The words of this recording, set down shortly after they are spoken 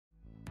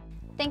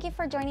Thank you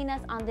for joining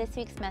us on this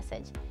week's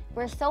message.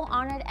 We're so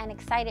honored and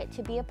excited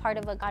to be a part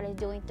of what God is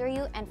doing through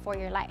you and for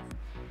your life.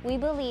 We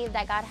believe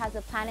that God has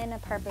a plan and a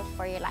purpose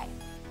for your life.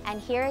 And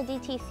here at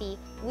DTC,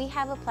 we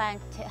have a plan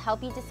to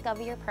help you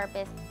discover your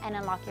purpose and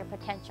unlock your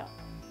potential.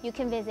 You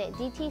can visit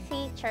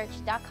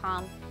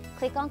dtcchurch.com,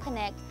 click on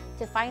Connect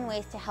to find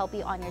ways to help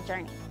you on your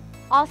journey.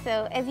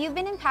 Also, if you've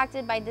been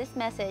impacted by this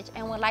message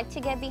and would like to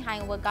get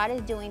behind what God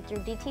is doing through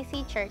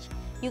DTC Church,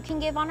 you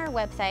can give on our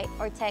website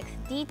or text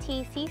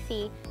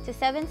DTCC to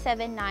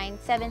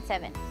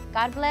 77977.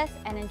 God bless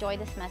and enjoy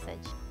this message.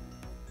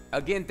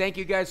 Again, thank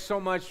you guys so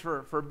much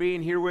for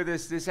being here with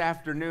us this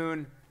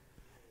afternoon.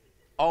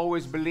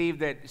 Always believe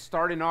that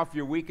starting off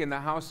your week in the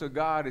house of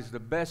God is the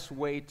best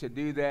way to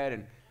do that,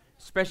 and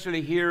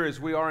especially here as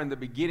we are in the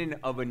beginning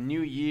of a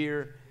new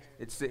year.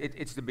 It's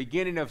the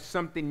beginning of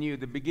something new,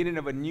 the beginning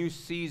of a new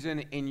season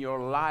in your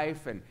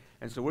life, and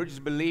so we're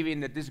just believing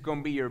that this is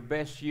going to be your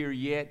best year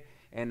yet,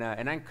 and I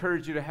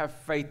encourage you to have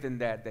faith in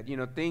that you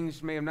know,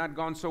 things may have not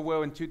gone so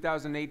well in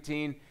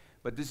 2018,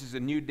 but this is a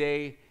new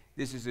day,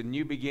 this is a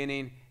new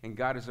beginning, and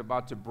God is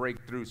about to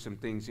break through some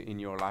things in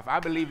your life. I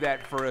believe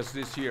that for us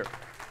this year.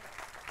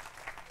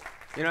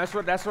 You know,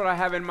 that's what I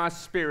have in my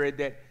spirit,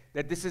 that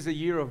this is a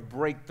year of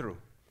breakthrough.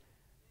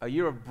 A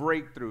year of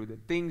breakthrough,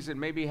 that things that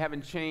maybe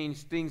haven't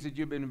changed, things that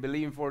you've been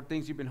believing for,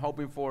 things you've been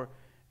hoping for,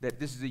 that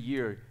this is a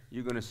year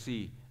you're going to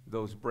see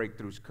those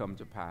breakthroughs come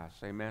to pass.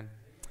 Amen.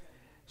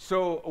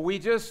 So we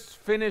just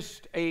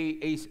finished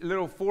a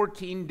little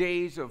 14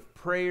 days of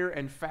prayer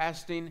and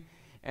fasting.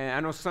 And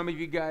I know some of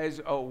you guys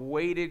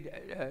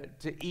waited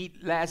to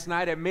eat last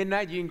night at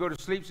midnight. You can go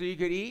to sleep so you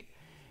could eat.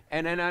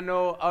 And then I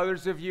know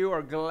others of you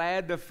are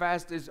glad the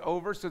fast is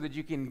over so that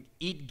you can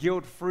eat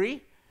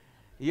guilt-free.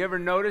 You ever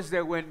notice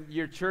that when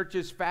your church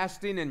is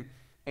fasting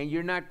and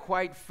you're not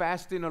quite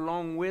fasting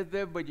along with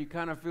them, but you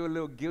kind of feel a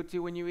little guilty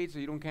when you eat, so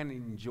you don't kind of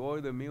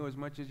enjoy the meal as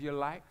much as you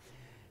like?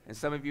 And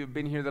some of you have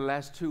been here the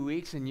last 2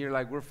 weeks, and you're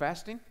like, we're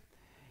fasting?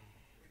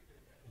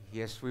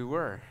 Yes, we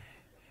were.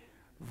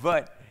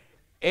 But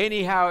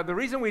anyhow, the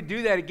reason we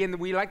do that, again,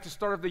 we like to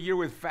start off the year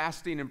with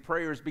fasting and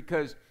prayers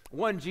because,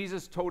 one,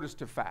 Jesus told us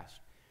to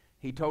fast.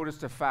 He told us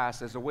to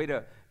fast as a way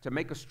to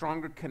make a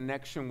stronger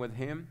connection with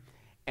Him,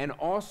 and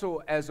also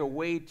as a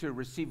way to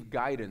receive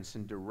guidance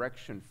and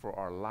direction for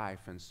our life.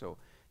 And so,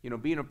 you know,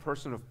 being a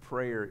person of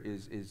prayer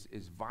is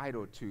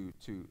vital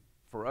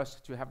for us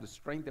to have the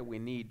strength that we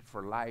need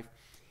for life,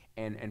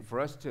 and for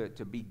us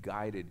to be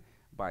guided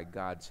by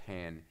God's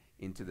hand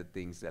into the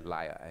things that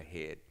lie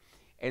ahead.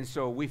 And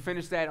so we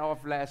finished that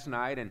off last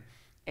night,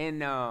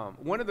 and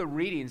one of the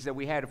readings that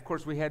we had, of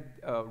course, we had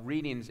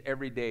readings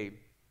every day.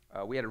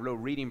 We had a real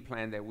reading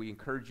plan that we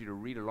encourage you to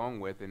read along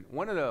with, and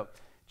one of the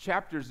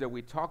chapters that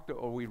we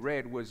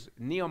read was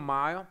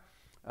Nehemiah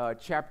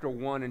chapter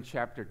 1 and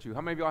chapter 2.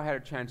 How many of y'all had a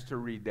chance to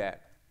read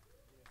that?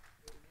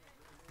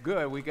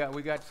 Good, we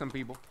got some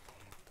people.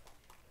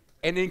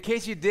 And in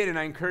case you didn't,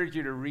 I encourage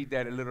you to read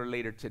that a little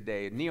later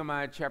today.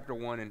 Nehemiah chapter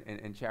 1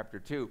 and chapter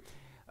 2.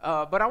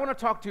 But I want to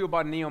talk to you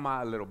about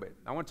Nehemiah a little bit.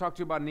 I want to talk to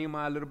you about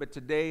Nehemiah a little bit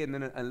today, and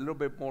then a little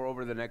bit more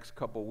over the next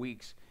couple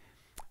weeks.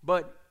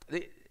 But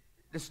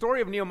the story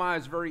of Nehemiah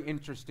is very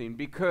interesting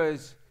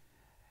because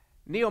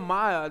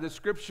Nehemiah, the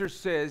scripture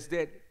says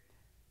that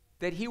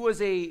he was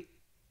a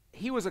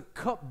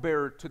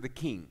cupbearer to the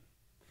king.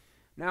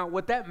 Now,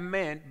 what that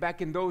meant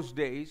back in those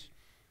days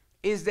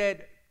is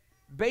that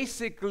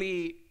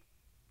basically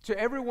to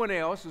everyone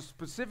else,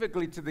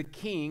 specifically to the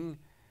king,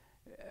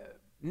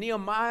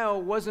 Nehemiah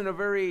wasn't a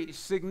very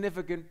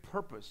significant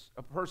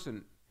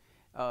person.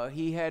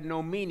 He had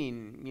no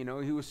meaning. You know,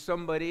 he was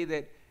somebody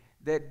that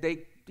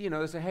they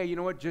said, hey, you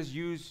know what, just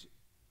use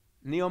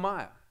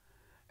Nehemiah.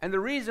 And the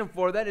reason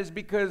for that is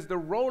because the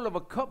role of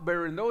a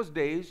cupbearer in those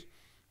days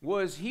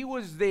was he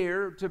was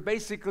there to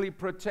basically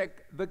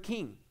protect the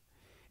king.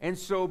 And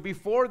so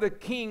before the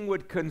king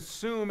would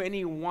consume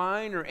any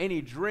wine or any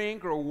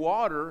drink or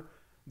water,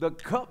 the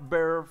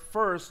cupbearer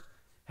first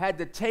had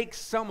to take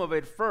some of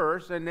it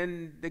first, and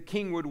then the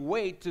king would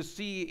wait to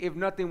see if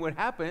nothing would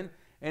happen,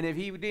 and if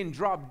he didn't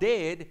drop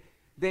dead,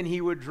 then he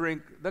would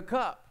drink the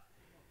cup.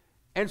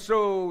 And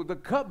so the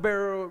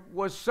cupbearer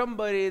was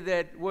somebody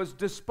that was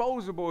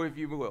disposable, if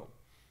you will.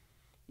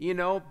 You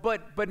know,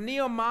 but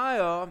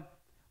Nehemiah,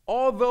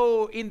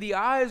 although in the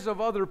eyes of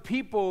other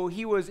people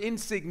he was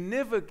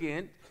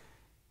insignificant,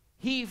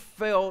 he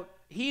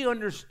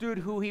understood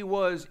who he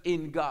was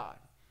in God.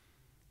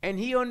 And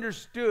he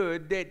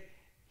understood that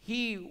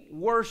he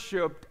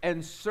worshiped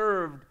and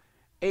served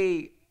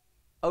a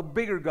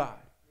bigger God.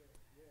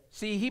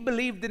 See, he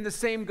believed in the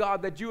same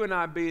God that you and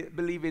I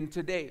believe in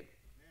today.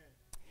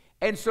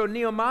 And so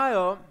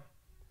Nehemiah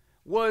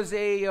was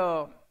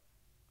a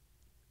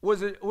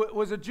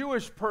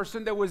Jewish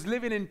person that was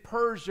living in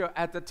Persia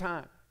at the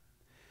time.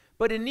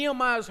 But in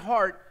Nehemiah's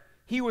heart,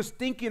 he was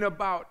thinking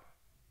about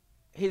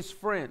his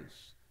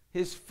friends,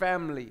 his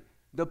family,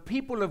 the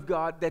people of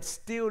God that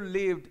still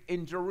lived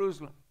in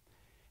Jerusalem.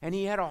 And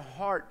he had a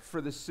heart for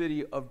the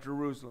city of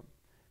Jerusalem.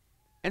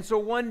 And so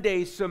one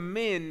day some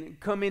men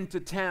come into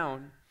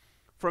town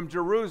from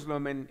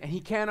Jerusalem, and he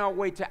cannot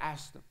wait to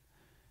ask them.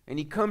 And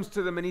he comes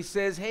to them and he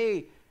says,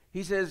 hey,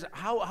 he says,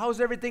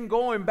 how's everything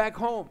going back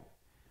home?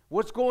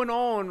 What's going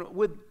on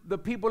with the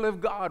people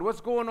of God?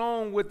 What's going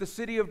on with the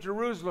city of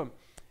Jerusalem?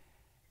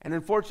 And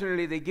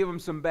unfortunately, they give him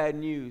some bad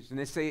news, and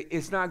they say,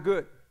 it's not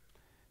good.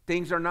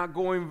 Things are not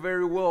going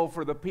very well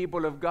for the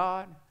people of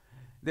God.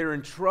 They're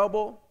in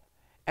trouble,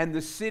 and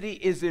the city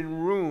is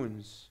in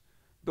ruins.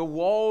 The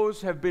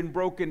walls have been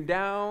broken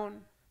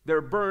down,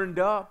 they're burned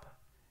up,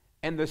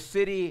 and the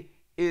city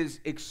is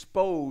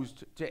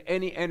exposed to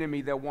any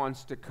enemy that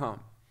wants to come.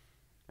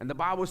 And the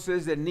Bible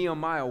says that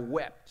Nehemiah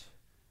wept,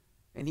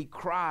 and he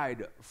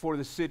cried for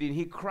the city, and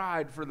he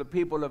cried for the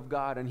people of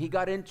God, and he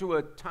got into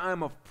a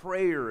time of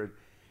prayer,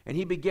 and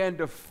he began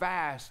to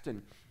fast,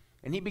 and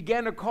he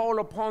began to call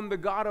upon the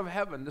God of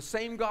heaven, the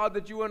same God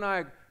that you and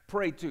I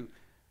pray to.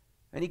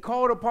 And he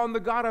called upon the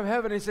God of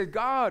heaven, and he said,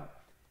 God,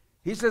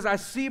 he says, I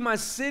see my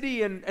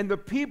city and the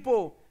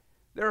people,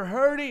 they're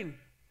hurting,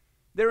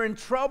 they're in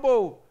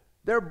trouble,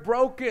 they're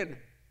broken.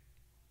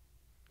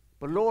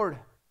 But Lord,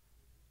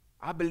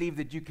 I believe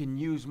that you can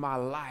use my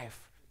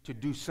life to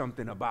do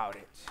something about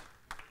it.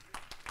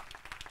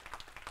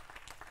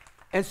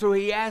 And so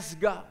he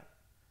asked God,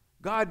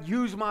 God,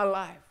 use my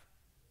life.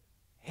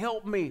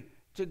 Help me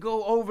to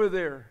go over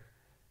there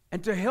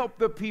and to help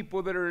the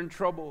people that are in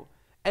trouble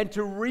and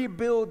to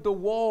rebuild the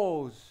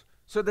walls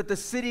so that the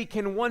city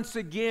can once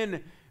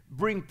again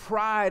bring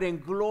pride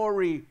and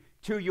glory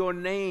to your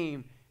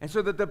name, and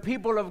so that the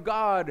people of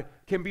God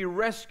can be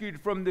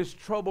rescued from this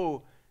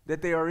trouble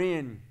that they are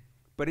in.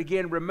 But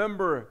again,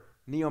 remember,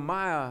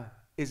 Nehemiah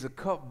is a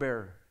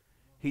cupbearer.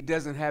 He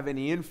doesn't have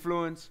any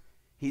influence.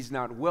 He's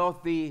not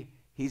wealthy.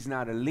 He's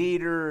not a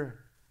leader.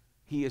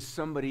 He is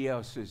somebody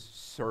else's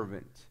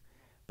servant.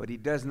 But he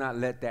does not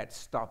let that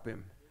stop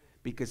him,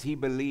 because he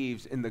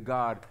believes in the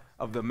God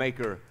of the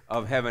maker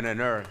of heaven and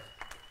earth.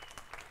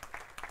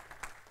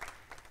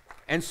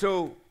 And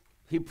so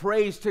he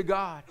prays to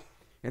God,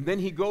 and then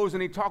he goes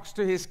and he talks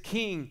to his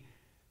king,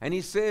 and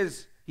he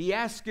says, he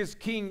asks his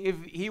king if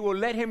he will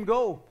let him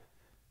go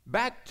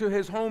back to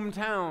his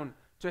hometown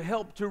to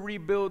help to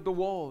rebuild the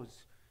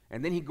walls.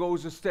 And then he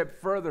goes a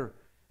step further,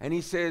 and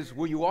he says,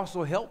 will you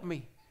also help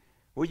me?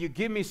 Will you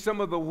give me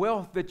some of the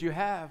wealth that you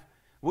have?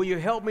 Will you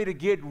help me to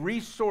get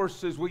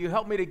resources? Will you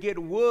help me to get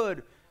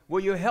wood?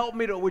 Would you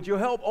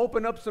help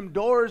open up some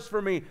doors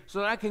for me so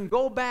that I can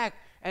go back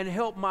and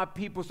help my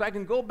people, so I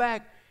can go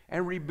back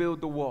and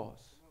rebuild the walls?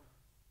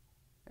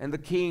 And the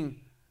king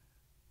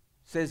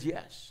says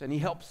yes, and he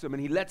helps him,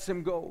 and he lets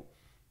him go.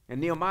 And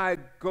Nehemiah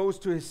goes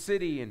to his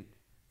city, and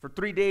for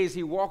 3 days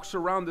he walks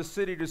around the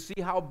city to see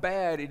how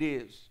bad it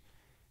is.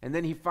 And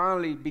then he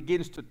finally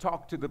begins to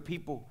talk to the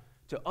people,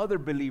 to other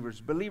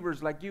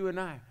believers like you and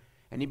I.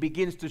 And he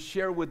begins to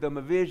share with them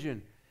a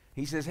vision.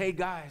 He says, hey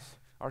guys,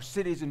 our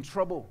city's in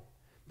trouble.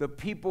 The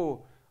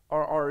people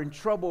are in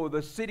trouble.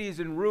 The city's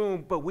in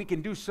ruin, but we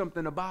can do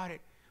something about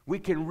it. We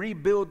can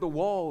rebuild the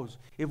walls.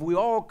 If we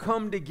all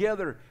come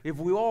together, if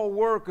we all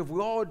work, if we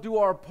all do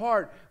our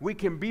part, we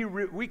can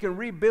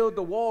rebuild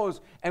the walls,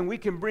 and we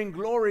can bring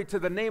glory to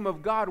the name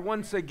of God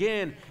once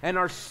again, and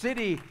our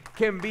city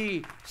can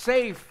be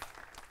safe.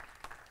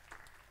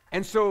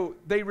 And so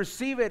they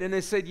receive it, and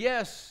they said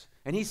yes.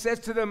 And he says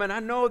to them, and I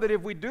know that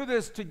if we do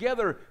this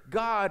together,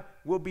 God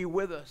will be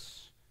with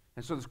us.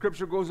 And so the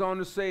scripture goes on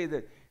to say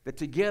that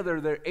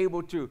together they're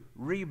able to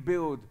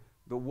rebuild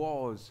the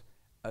walls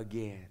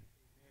again.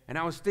 And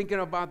I was thinking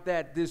about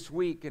that this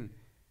week, and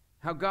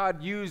how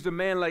God used a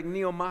man like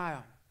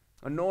Nehemiah,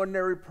 an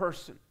ordinary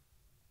person,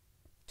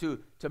 to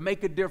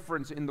make a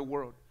difference in the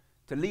world,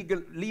 to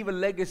leave a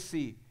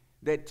legacy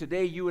that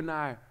today you and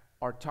I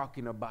are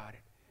talking about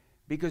it.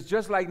 Because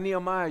just like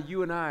Nehemiah,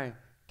 you and I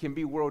can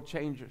be world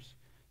changers.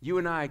 You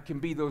and I can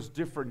be those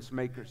difference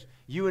makers.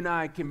 You and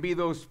I can be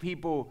those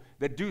people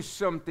that do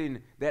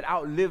something that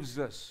outlives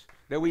us,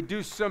 that we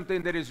do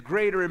something that is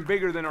greater and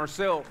bigger than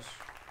ourselves.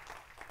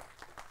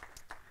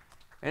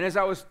 And as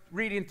I was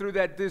reading through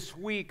that this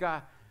week,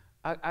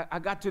 I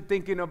got to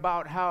thinking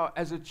about how,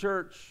 as a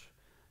church,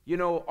 you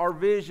know, our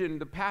vision,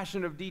 the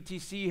passion of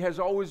DTC has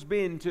always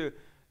been to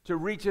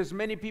reach as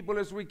many people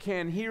as we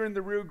can here in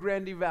the Rio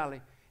Grande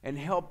Valley and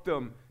help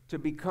them to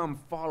become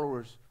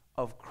followers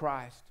of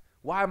Christ.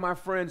 Why, my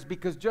friends?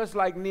 Because just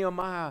like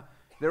Nehemiah,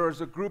 there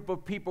is a group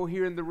of people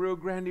here in the Rio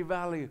Grande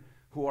Valley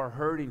who are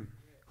hurting,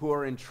 who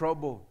are in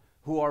trouble,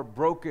 who are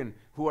broken,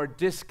 who are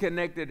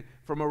disconnected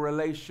from a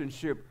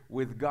relationship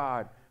with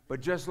God.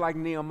 But just like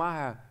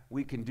Nehemiah,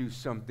 we can do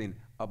something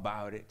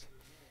about it.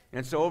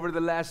 And so over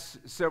the last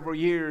several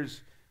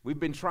years, we've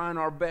been trying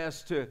our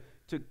best to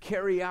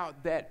carry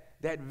out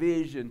that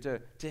vision,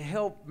 to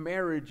help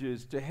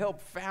marriages, to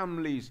help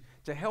families,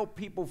 to help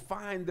people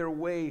find their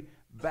way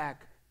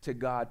back to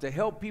God, to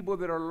help people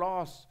that are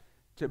lost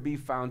to be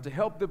found, to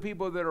help the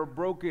people that are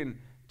broken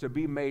to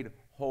be made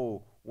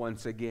whole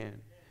once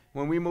again.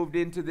 When we moved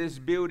into this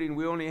building,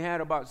 we only had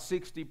about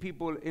 60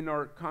 people in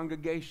our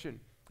congregation.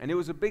 And it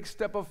was a big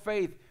step of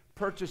faith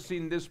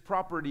purchasing this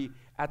property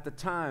at the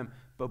time.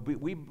 But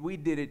we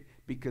did it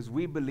because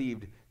we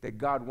believed that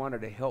God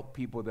wanted to help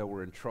people that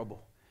were in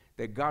trouble,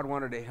 that God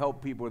wanted to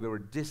help people that were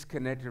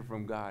disconnected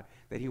from God,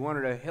 that he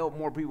wanted to help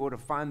more people to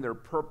find their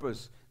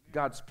purpose,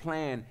 God's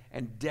plan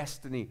and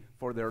destiny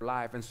for their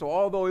life. And so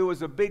although it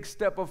was a big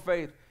step of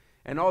faith,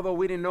 and although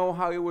we didn't know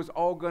how it was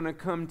all going to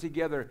come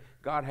together,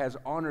 God has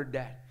honored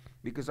that,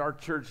 because our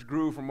church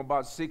grew from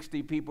about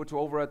 60 people to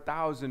over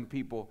 1,000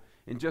 people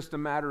in just a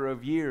matter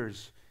of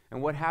years.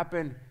 And what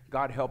happened?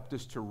 God helped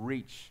us to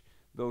reach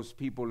those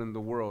people in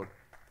the world,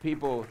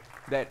 people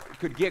that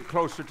could get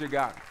closer to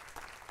God.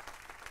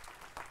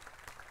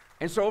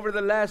 And so over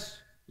the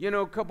last,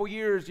 couple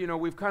years,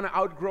 we've kind of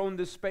outgrown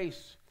this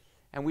space.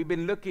 And we've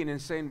been looking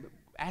and saying,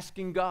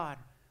 asking God,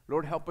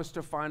 Lord, help us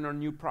to find our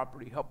new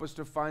property. Help us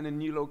to find a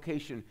new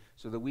location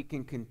so that we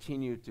can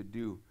continue to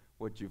do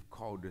what you've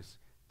called us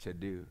to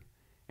do.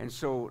 And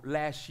so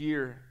last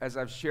year, as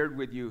I've shared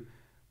with you,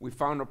 we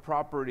found a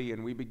property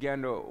and we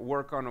began to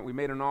work on it. We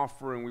made an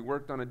offer and we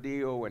worked on a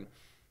deal, and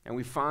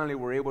we finally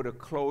were able to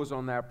close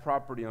on that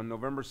property on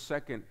November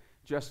 2nd,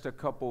 just a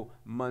couple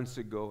months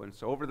ago. And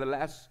so over the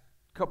last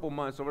couple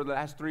months, over the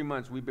last 3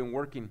 months, we've been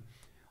working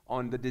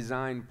on the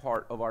design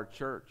part of our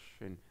church,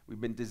 and we've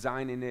been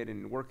designing it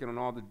and working on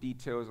all the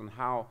details on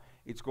how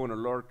it's going to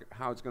look,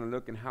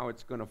 and how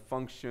it's going to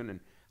function, and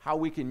how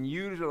we can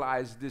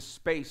utilize this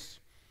space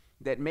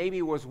that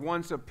maybe was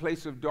once a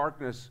place of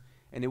darkness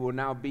and it will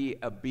now be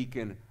a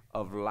beacon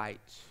of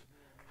light.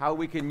 How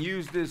we can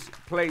use this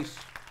place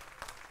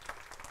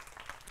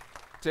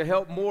to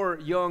help more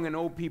young and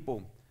old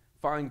people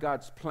find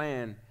God's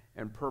plan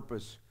and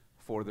purpose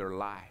for their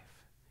life.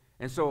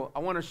 And so I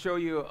want to show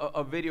you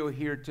a video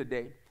here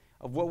today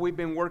of what we've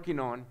been working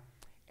on.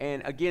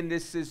 And again,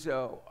 this is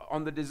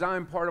on the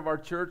design part of our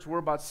church. We're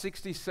about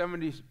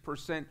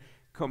 60-70%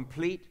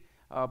 complete.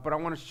 But I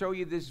want to show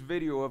you this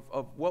video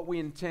of what we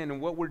intend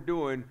and what we're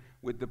doing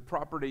with the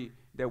property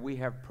that we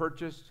have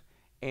purchased.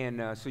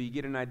 And so you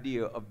get an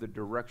idea of the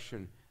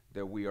direction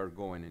that we are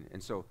going in.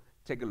 And so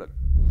take a look.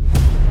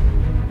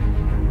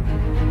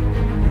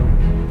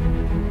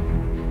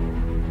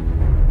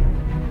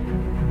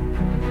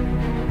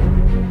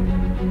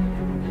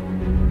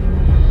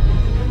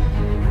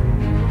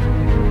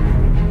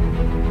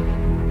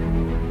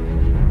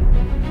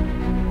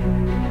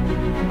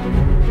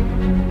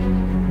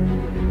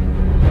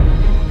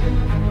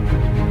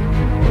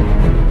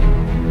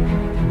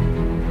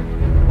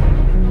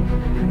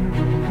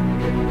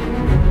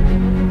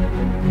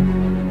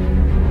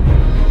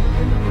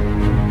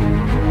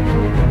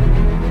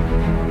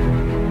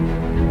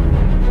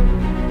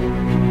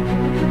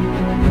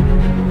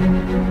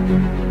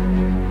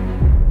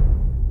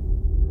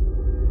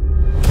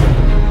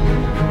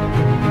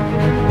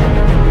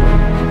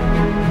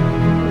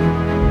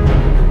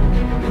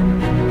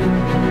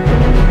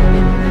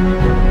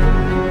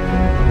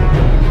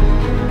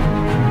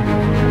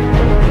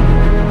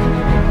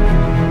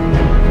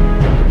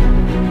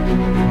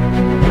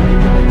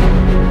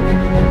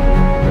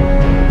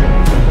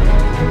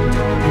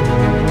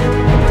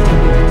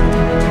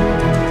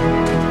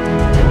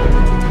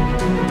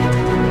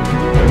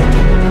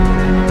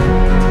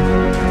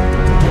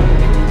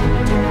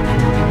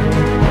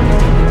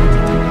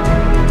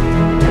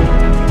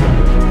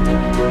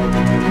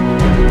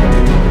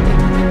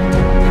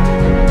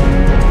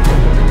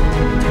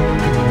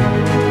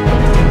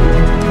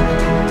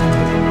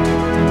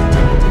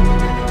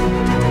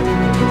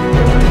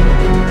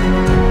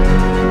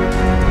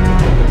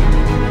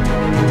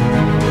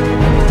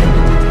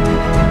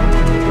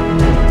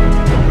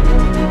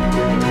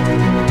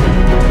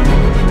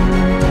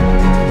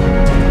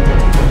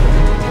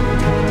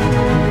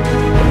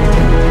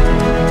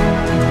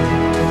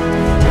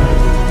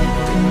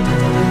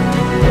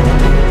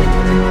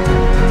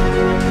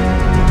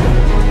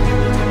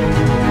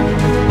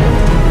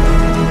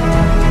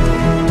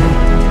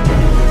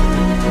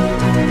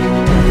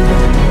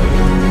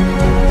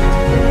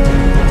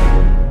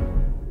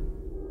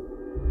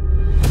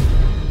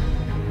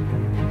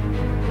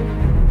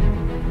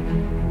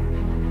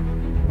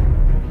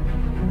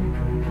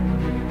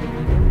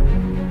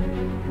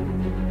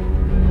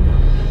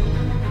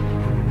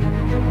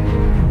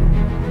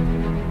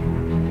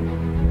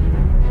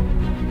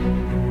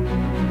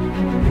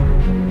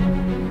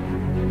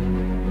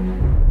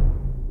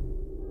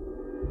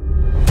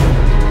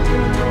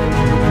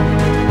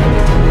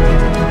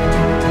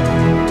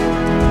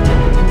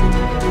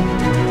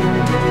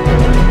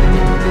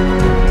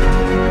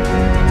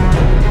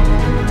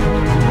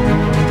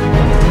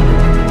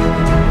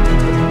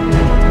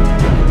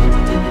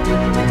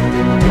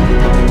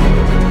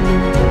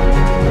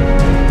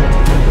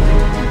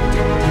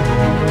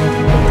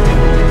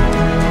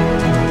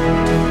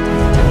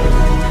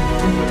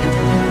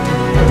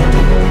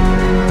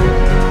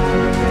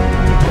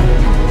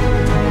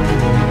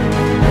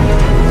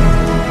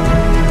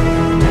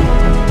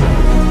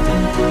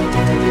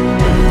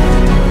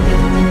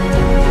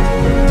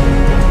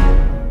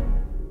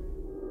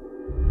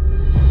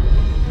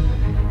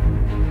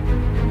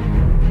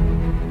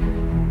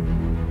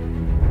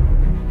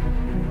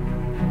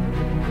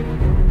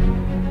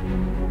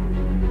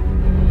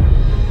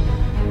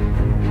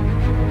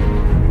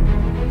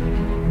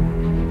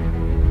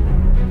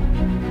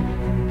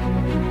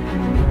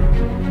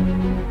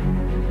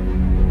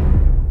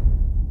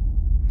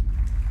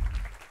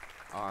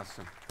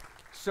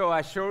 so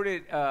I showed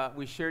it.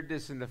 We shared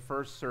this in the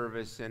first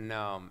service, and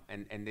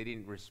they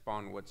didn't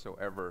respond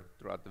whatsoever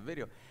throughout the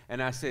video.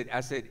 And I said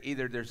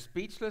either they're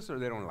speechless or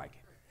they don't like it.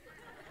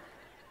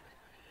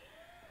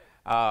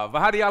 But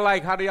how do y'all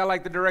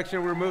like the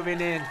direction we're moving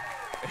in?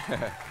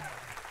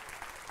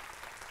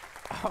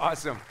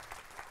 Awesome.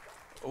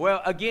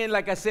 Well, again,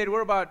 like I said,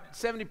 we're about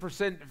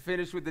 70%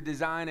 finished with the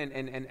design,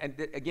 and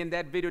again,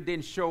 that video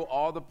didn't show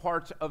all the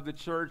parts of the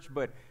church,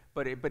 but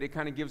it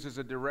kind of gives us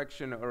a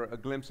direction or a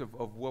glimpse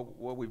of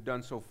what we've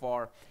done so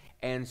far.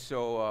 And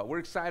so we're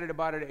excited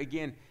about it.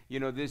 Again,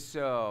 this,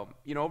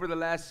 over the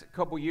last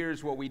couple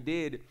years, what we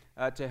did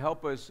to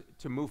help us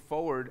to move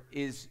forward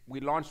is we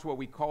launched what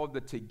we called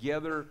the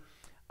Together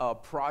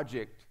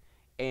Project.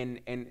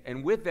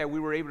 And with that, we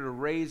were able to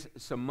raise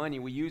some money.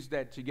 We used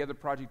that Together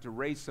Project to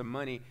raise some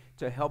money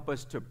to help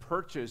us to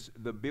purchase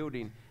the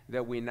building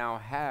that we now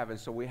have. And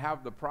so we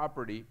have the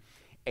property.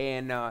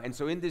 And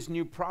so in this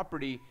new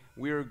property,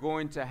 we are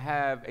going to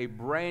have a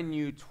brand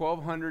new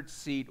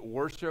 1,200-seat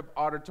worship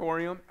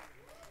auditorium,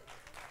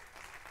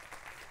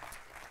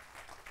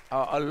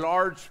 a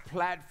large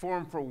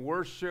platform for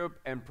worship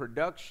and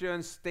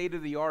production,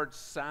 state-of-the-art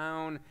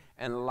sound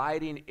and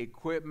lighting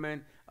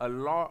equipment, a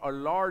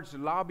large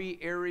lobby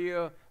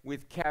area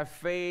with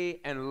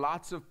cafe and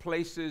lots of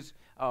places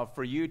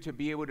for you to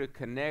be able to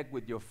connect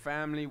with your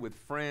family, with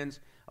friends,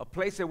 a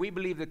place that we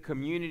believe the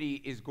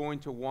community is going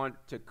to want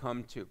to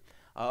come to.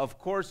 Of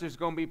course, there's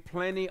going to be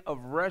plenty of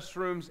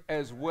restrooms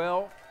as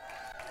well.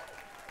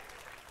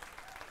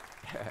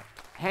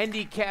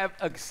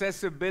 Handicap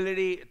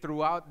accessibility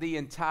throughout the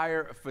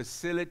entire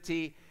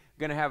facility.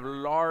 Going to have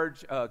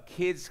large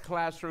kids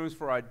classrooms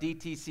for our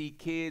DTC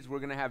kids. We're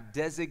going to have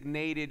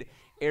designated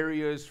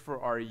areas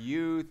for our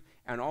youth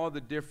and all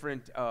the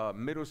different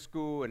middle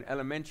school and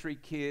elementary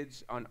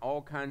kids on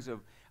all kinds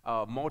of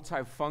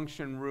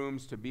multi-function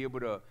rooms to be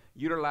able to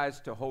utilize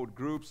to hold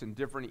groups and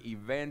different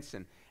events.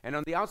 And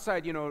on the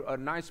outside, a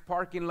nice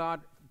parking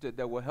lot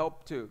that will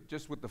help to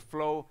just with the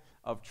flow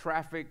of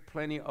traffic,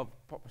 plenty of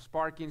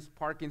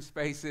parking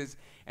spaces.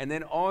 And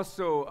then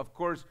also, of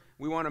course,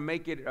 we want to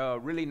make it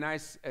really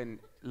nice and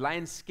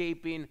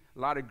landscaping, a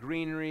lot of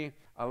greenery,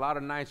 a lot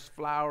of nice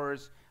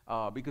flowers,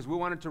 because we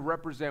want it to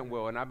represent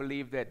well. And I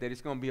believe that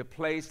it's going to be a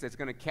place that's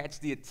going to catch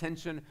the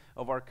attention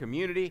of our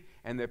community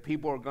and that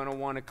people are going to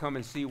want to come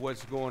and see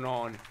what's going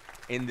on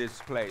in this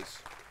place.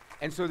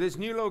 And so this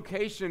new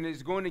location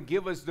is going to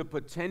give us the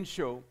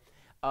potential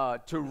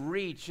to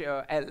reach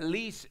at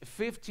least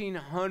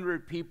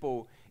 1,500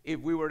 people if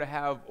we were to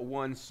have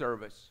one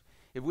service.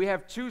 If we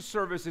have two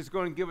services, it's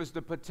going to give us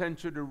the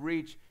potential to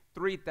reach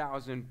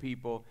 3,000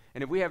 people.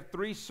 And if we have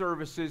three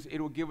services, it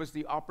will give us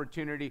the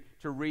opportunity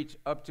to reach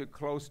up to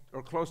close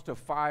to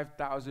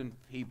 5,000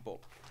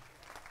 people.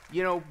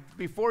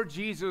 Before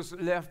Jesus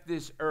left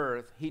this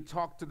earth, he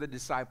talked to the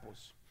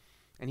disciples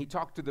and he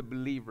talked to the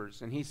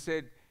believers. And he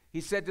said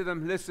to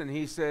them, listen,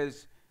 he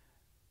says,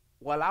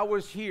 while I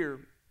was here,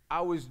 I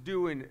was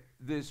doing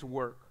this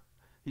work.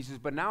 He says,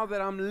 but now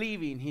that I'm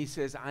leaving, he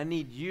says, I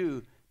need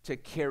you to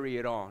carry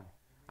it on.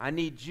 I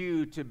need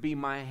you to be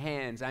my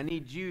hands. I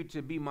need you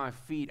to be my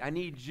feet. I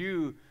need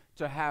you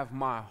to have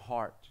my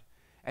heart.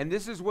 And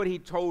this is what he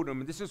told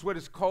them. This is what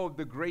is called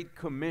the Great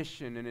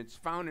Commission, and it's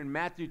found in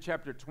Matthew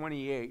chapter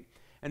 28.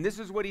 And this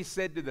is what he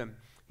said to them.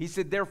 He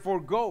said,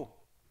 therefore go.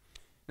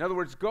 In other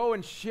words, go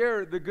and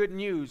share the good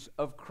news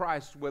of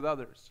Christ with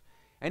others.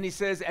 And he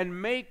says,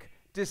 and make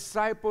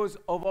disciples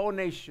of all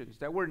nations.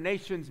 That word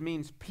nations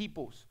means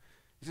peoples.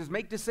 He says,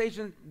 make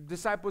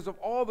disciples of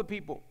all the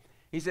people.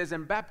 He says,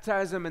 and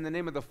baptize them in the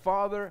name of the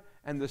Father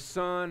and the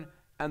Son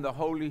and the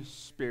Holy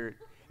Spirit.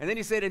 And then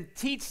he said, and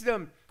teach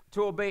them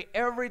to obey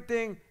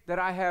everything that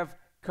I have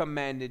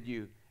commanded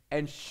you.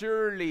 And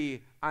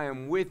surely I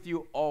am with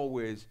you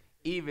always,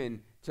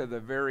 even to the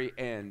very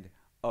end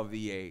of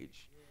the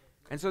age.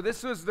 And so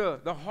this was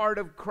the heart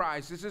of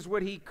Christ. This is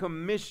what he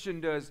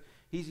commissioned us.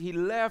 He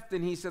left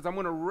and he says, I'm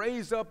going to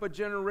raise up a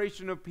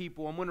generation of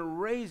people. I'm going to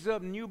raise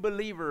up new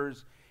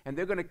believers, and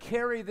they're going to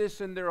carry this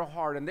in their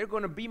heart, and they're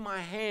going to be my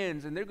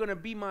hands, and they're going to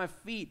be my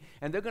feet,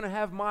 and they're going to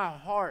have my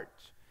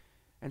heart.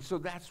 And so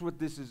that's what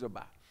this is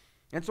about.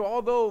 And so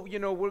although,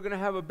 we're going to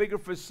have a bigger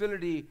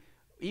facility,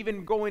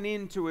 even going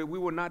into it, we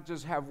will not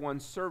just have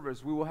one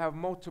service. We will have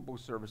multiple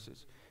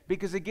services,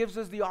 because it gives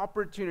us the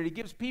opportunity, it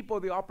gives people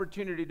the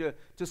opportunity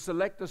to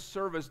select a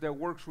service that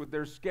works with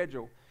their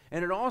schedule.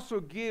 And it also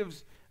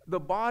gives the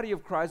body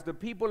of Christ, the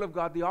people of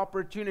God, the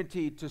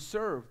opportunity to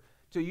serve,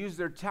 to use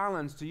their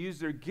talents, to use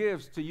their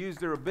gifts, to use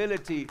their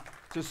ability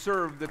to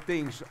serve the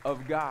things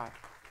of God.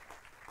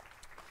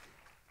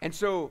 And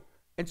so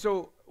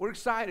we're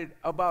excited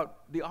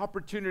about the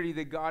opportunity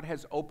that God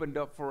has opened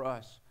up for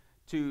us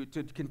to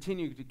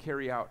continue to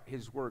carry out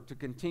his work, to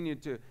continue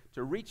to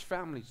reach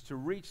families, to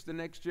reach the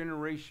next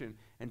generation,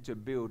 and to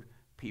build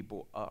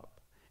people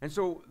up. And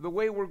so the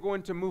way we're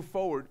going to move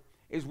forward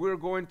is we're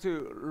going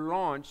to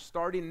launch,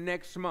 starting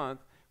next month,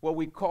 what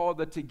we call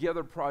the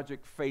Together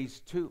Project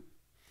Phase 2.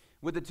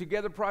 With the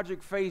Together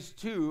Project Phase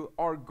 2,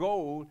 our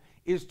goal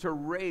is to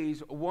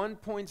raise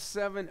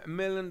 $1.7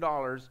 million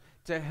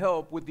to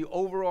help with the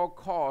overall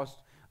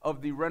cost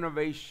of the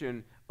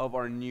renovation of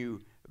our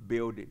new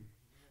building.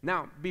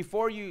 Now,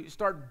 before you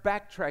start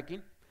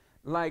backtracking,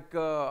 like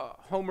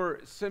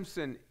Homer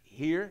Simpson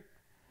here,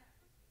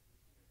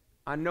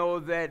 I know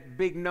that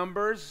big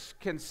numbers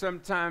can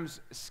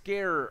sometimes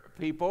scare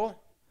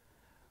people,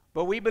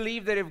 but we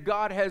believe that if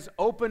God has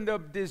opened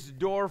up this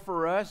door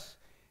for us,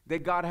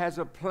 that God has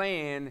a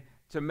plan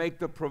to make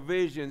the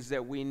provisions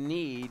that we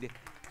need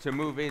to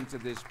move into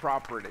this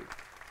property.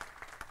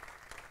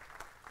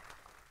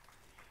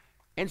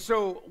 And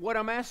so what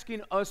I'm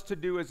asking us to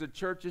do as a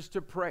church is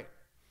to pray,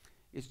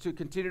 is to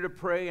continue to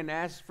pray and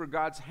ask for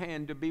God's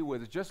hand to be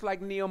with us, just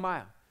like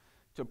Nehemiah,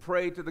 to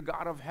pray to the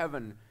God of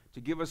heaven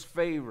to give us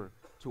favor,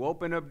 to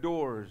open up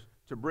doors,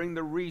 to bring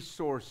the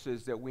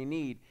resources that we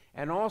need,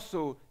 and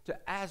also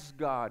to ask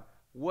God,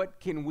 what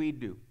can we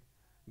do?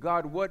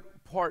 God,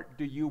 what part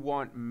do you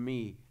want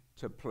me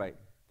to play?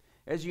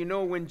 As you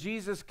know, when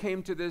Jesus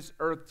came to this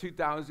earth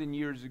 2,000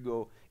 years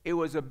ago, it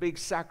was a big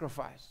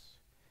sacrifice.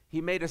 He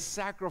made a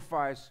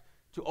sacrifice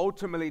to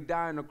ultimately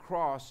die on a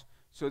cross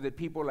so that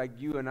people like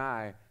you and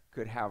I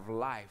could have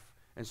life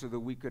and so that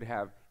we could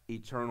have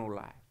eternal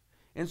life.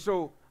 And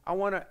so I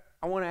want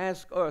to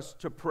ask us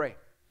to pray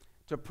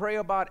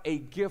about a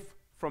gift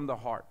from the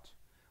heart.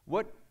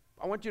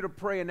 I want you to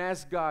pray and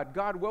ask God,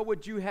 God, what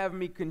would you have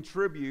me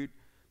contribute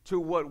to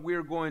what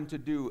we're going to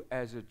do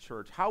as a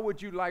church? How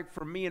would you like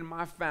for me and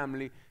my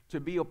family to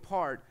be a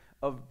part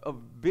of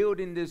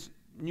building this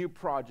new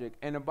project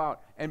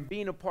and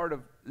being a part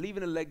of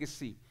leaving a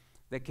legacy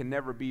that can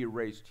never be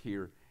erased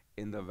here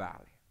in the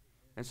valley?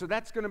 And so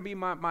that's going to be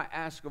my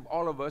ask of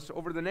all of us.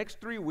 Over the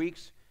next 3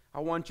 weeks, I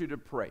want you to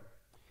pray.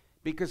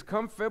 Because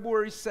come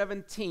February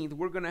 17th,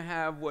 we're going to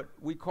have what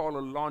we call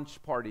a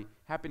launch party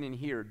happening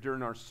here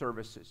during our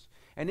services.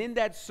 And in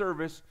that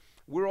service,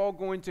 we're all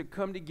going to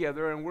come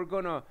together and we're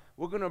going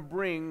to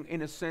bring,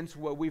 in a sense,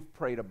 what we've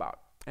prayed about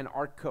and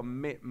our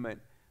commitment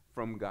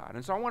from God.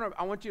 And so I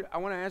want to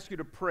ask you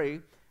to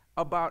pray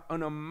about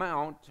an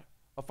amount,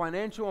 a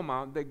financial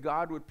amount that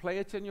God would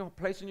place in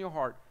your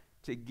heart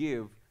to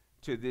give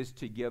to this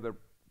Together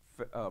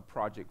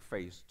project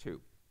phase 2.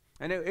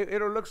 And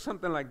it'll look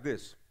something like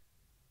this.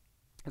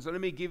 And so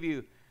let me give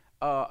you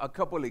a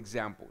couple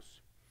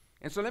examples.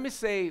 And so let's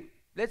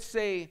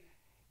say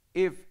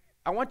if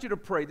I want you to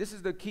pray, this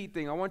is the key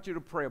thing, I want you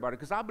to pray about it,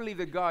 because I believe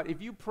that God, if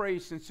you pray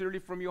sincerely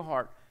from your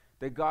heart,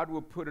 that God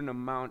will put an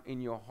amount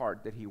in your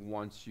heart that he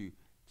wants you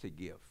to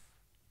give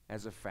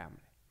as a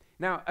family.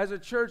 Now, as a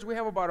church, we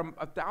have about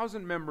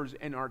 1,000 members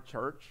in our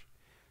church.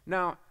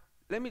 Now,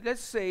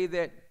 let's say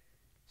that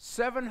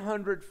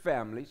 700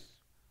 families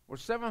or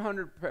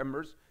 700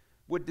 members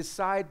would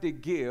decide to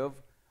give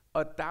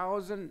an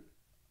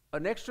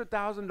extra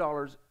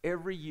 $1,000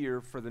 every year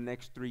for the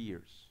next 3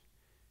 years.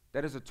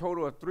 That is a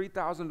total of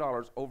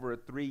 $3,000 over a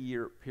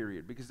 3-year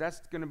period, because that's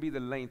going to be the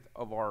length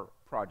of our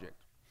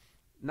project.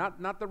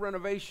 Not the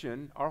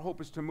renovation. Our hope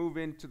is to move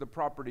into the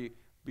property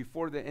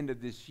before the end of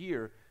this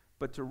year,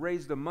 but to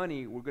raise the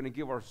money, we're going to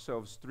give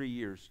ourselves 3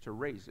 years to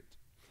raise it.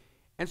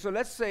 And so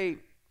let's say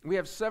we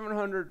have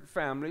 700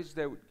 families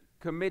that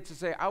commit to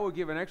say, I will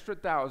give an extra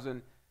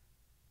 $1,000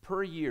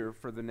 per year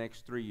for the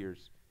next 3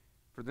 years.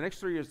 For the next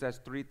 3 years, that's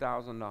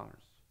 $3,000.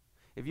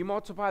 If you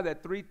multiply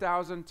that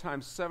 3,000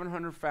 times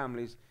 700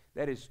 families,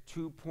 that is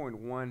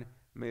 $2.1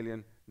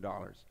 million.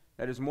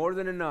 That is more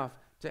than enough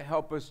to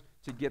help us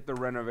to get the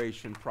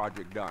renovation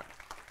project done.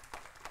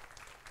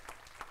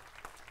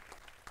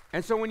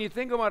 And so when you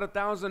think about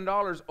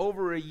 $1,000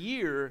 over a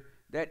year,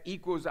 that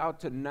equals out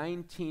to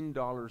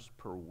 $19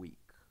 per week.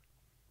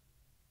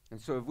 And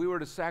so if we were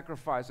to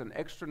sacrifice an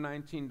extra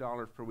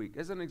 $19 per week,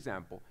 as an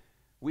example,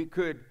 we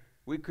could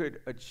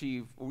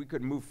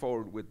move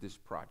forward with this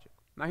project.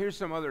 Now here's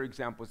some other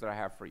examples that I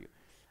have for you.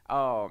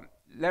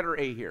 Letter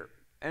A here.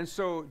 And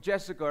so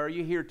Jessica, are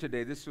you here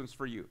today? This one's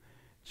for you.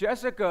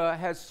 Jessica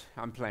has,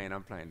 I'm playing,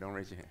 don't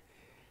raise your hand.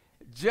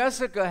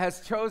 Jessica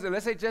has chosen,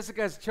 let's say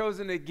Jessica has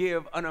chosen to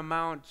give an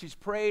amount. She's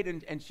prayed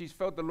and she's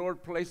felt the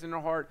Lord place in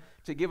her heart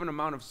to give an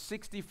amount of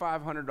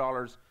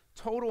 $6,500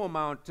 total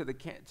amount to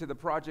the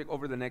project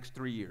over the next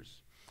 3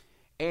 years.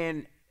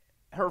 And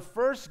her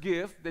first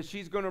gift that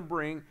she's going to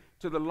bring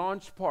to the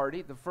launch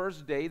party, the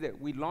first day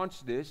that we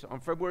launched this on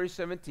February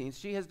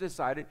 17th, she has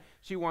decided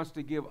she wants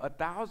to give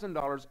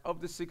 $1,000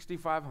 of the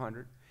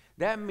 $6,500.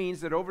 That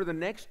means that over the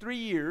next 3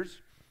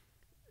 years,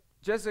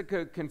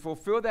 Jessica can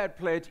fulfill that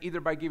pledge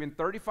either by giving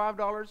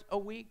 $35 a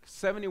week,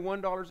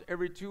 $71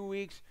 every 2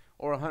 weeks,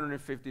 or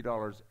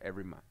 $150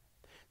 every month.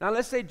 Now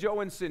let's say Joe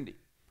and Cindy.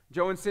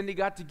 Joe and Cindy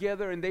got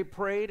together and they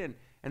prayed and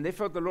they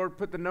felt the Lord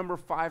put the number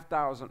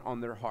 5,000 on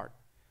their heart.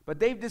 But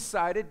they've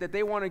decided that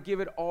they want to give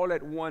it all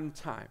at one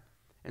time.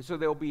 And so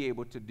they'll be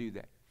able to do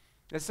that.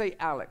 Let's say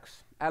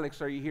Alex.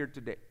 Alex, are you here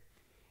today?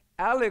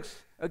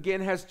 Alex, again,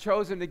 has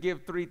chosen to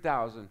give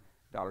 $3,000.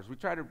 We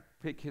try to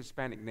pick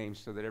Hispanic names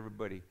so that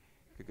everybody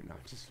could, no,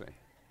 just saying.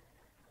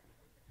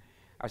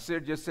 I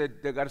just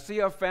said, the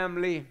Garcia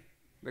family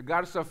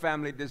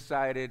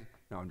decided,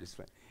 no, I'm just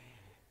playing.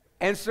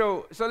 And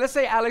so let's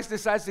say Alex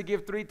decides to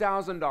give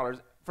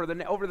 $3,000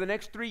 over the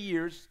next 3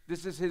 years.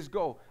 This is his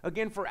goal.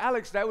 Again, for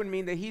Alex, that would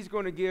mean that he's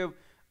going to give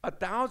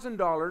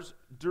 $1,000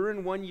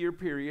 during 1 year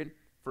period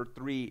for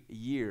 3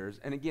 years.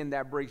 And again,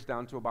 that breaks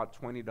down to about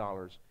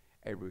 $20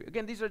 every week.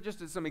 Again, these are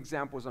just some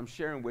examples I'm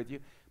sharing with you.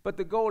 But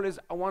the goal is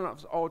I want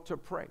us all to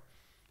pray.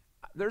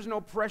 There's no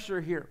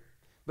pressure here.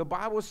 The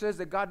Bible says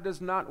that God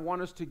does not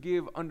want us to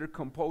give under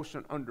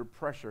compulsion, under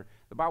pressure.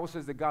 The Bible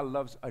says that God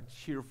loves a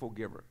cheerful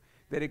giver,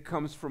 that it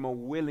comes from a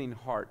willing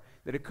heart,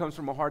 that it comes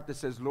from a heart that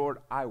says, Lord,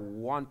 I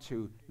want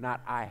to,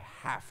 not I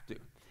have to.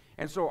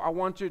 And so I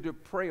want you to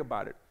pray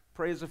about it.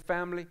 Pray as a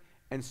family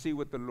and see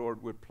what the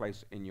Lord would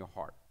place in your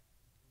heart.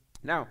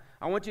 Now,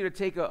 I want you to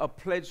take a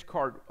pledge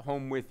card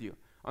home with you.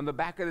 On the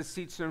back of the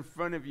seats in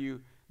front of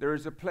you, there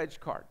is a pledge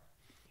card.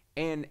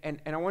 And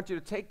I want you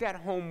to take that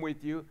home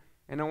with you,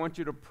 and I want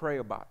you to pray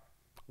about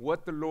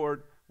what the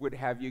Lord would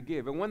have you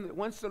give. And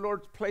once the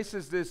Lord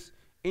places this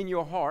in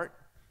your heart,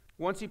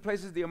 once he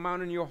places the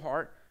amount in your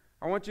heart,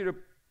 I want you to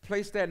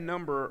place that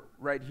number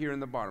right here in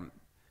the bottom.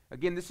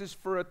 Again, this is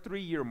for a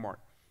 3-year mark.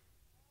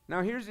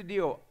 Now, here's the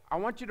deal. I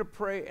want you to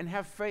pray and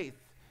have faith,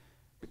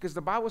 because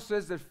the Bible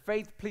says that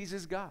faith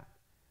pleases God,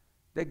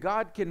 that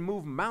God can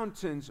move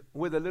mountains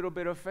with a little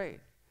bit of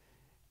faith.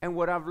 And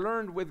what I've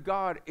learned with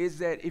God is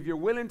that if you're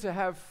willing to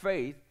have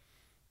faith,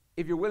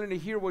 if you're willing to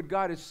hear what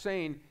God is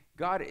saying,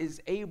 God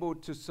is able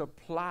to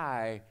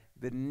supply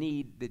the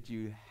need that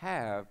you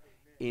have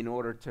in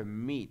order to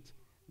meet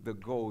the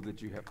goal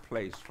that you have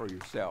placed for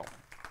yourself.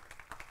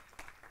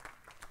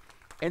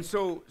 And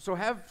so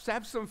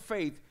have some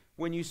faith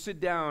when you sit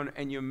down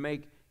and you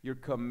make your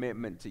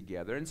commitment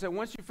together. And so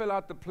once you fill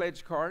out the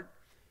pledge card,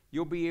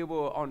 you'll be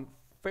able, on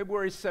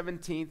February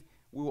 17th,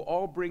 we will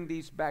all bring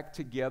these back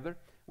together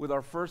with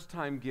our first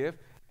time gift,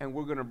 and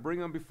we're going to bring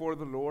them before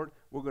the Lord.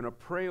 We're going to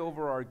pray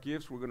over our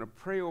gifts. We're going to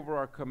pray over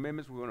our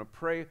commitments. We're going to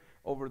pray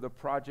over the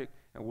project,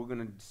 and we're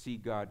going to see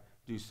God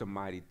do some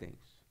mighty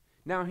things.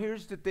 Now,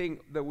 here's the thing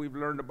that we've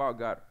learned about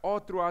God. All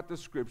throughout the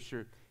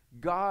scripture,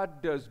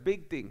 God does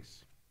big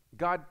things.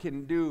 God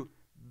can do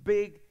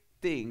big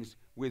things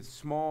with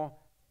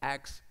small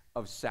acts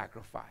of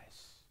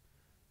sacrifice.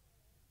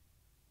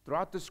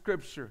 Throughout the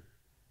scripture,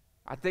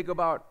 I think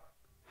about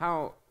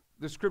how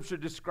the scripture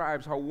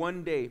describes how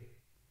one day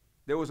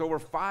there was over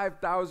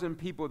 5,000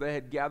 people that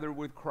had gathered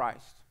with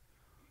Christ.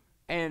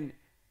 And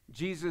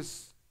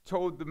Jesus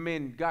told the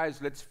men,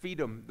 guys, let's feed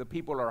them. The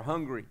people are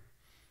hungry.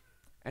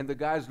 And the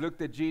guys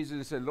looked at Jesus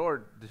and said,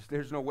 Lord,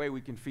 there's no way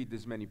we can feed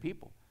this many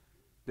people.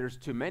 There's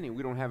too many.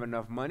 We don't have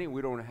enough money.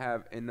 We don't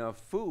have enough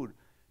food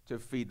to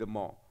feed them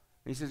all.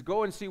 And he says,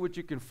 go and see what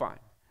you can find.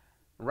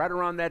 Right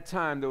around that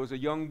time, there was a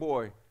young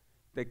boy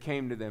that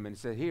came to them and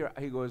said, here,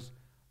 he goes,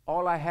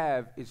 all I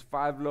have is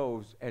 5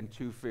 loaves and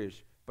 2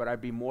 fish, but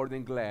I'd be more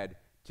than glad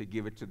to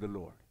give it to the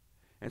Lord.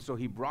 And so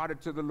he brought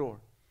it to the Lord.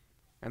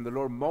 And the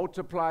Lord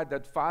multiplied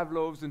that 5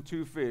 loaves and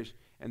 2 fish,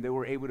 and they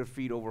were able to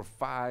feed over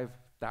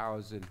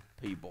 5,000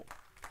 people.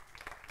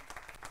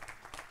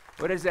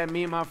 What does that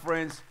mean, my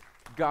friends?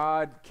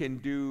 God can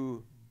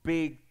do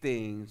big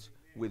things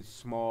with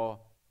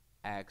small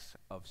acts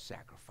of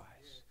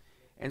sacrifice.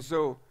 And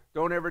so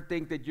don't ever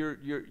think that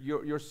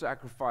your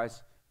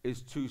sacrifice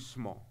is too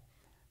small.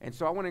 And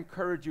so I want to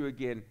encourage you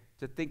again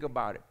to think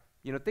about it.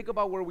 You know, think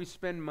about where we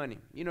spend money.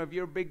 You know, if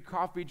you're a big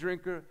coffee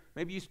drinker,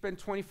 maybe you spend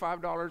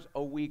 $25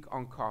 a week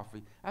on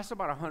coffee. That's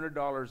about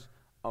 $100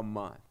 a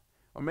month.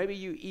 Or maybe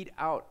you eat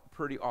out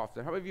pretty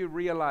often. How many of you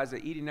realize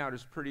that eating out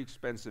is pretty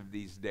expensive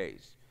these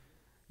days?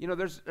 You know,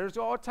 there's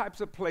all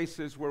types of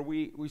places where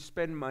we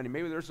spend money.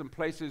 Maybe there's some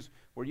places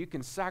where you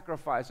can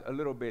sacrifice a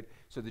little bit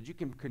so that you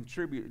can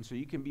contribute and so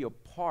you can be a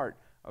part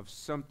of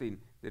something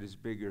that is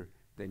bigger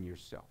than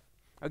yourself.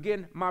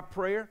 Again, my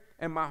prayer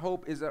and my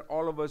hope is that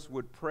all of us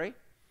would pray,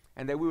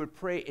 and that we would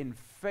pray in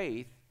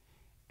faith,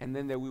 and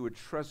then that we would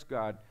trust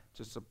God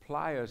to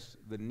supply us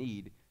the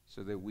need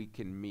so that we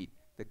can meet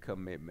the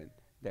commitment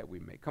that we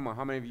make. Come on,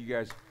 how many of you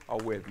guys are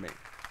with me?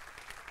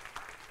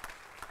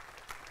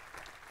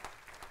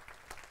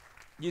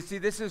 You see,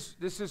 this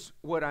is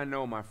what I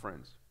know, my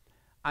friends.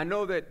 I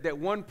know that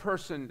one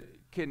person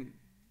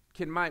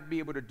might be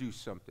able to do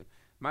something,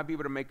 might be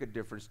able to make a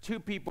difference. 2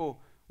 people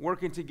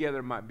working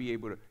together might be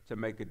able to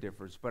make a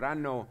difference. But I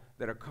know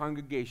that a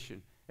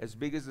congregation as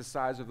big as the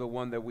size of the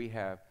one that we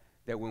have,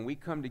 that when we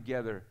come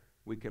together,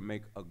 we can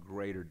make a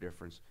greater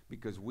difference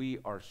because we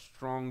are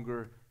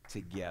stronger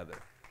together.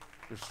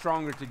 We're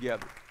stronger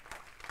together.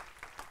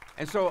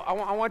 And so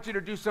I want you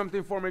to do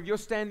something for me. If you'll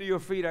stand to your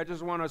feet, I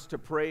just want us to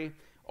pray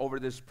over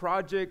this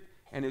project.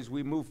 And as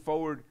we move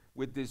forward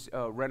with this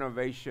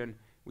renovation,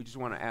 we just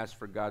want to ask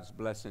for God's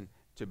blessing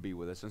to be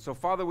with us. And so,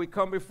 Father, we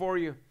come before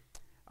you.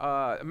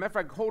 As a matter of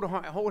fact,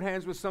 hold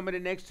hands with somebody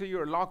next to you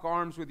or lock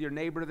arms with your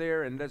neighbor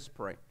there, and let's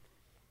pray.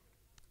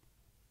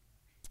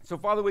 So,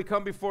 Father, we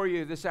come before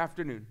you this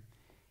afternoon.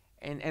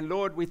 And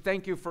Lord, we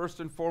thank you first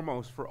and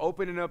foremost for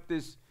opening up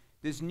this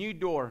new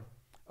door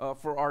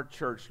for our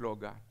church,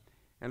 Lord God.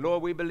 And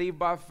Lord, we believe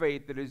by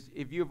faith that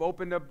if you've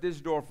opened up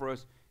this door for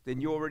us, then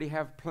you already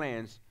have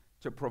plans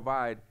to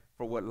provide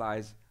for what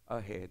lies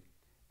ahead.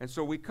 And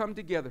so we come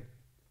together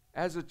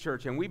as a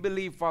church, and we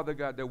believe, Father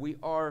God, that we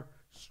are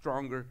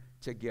stronger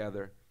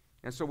together.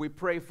 And so we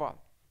pray, Father,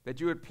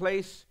 that you would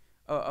place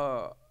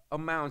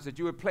amounts, that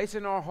you would place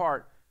in our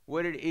heart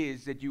what it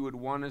is that you would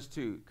want us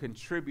to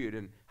contribute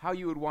and how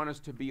you would want us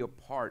to be a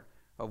part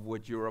of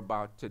what you're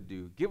about to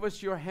do. Give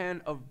us your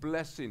hand of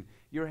blessing,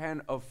 your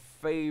hand of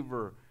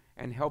favor,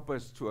 and help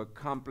us to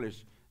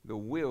accomplish the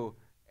will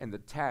and the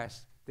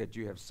task that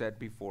you have set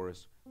before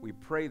us. We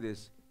pray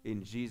this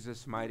in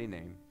Jesus' mighty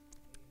name.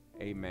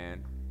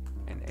 Amen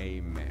and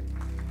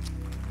amen.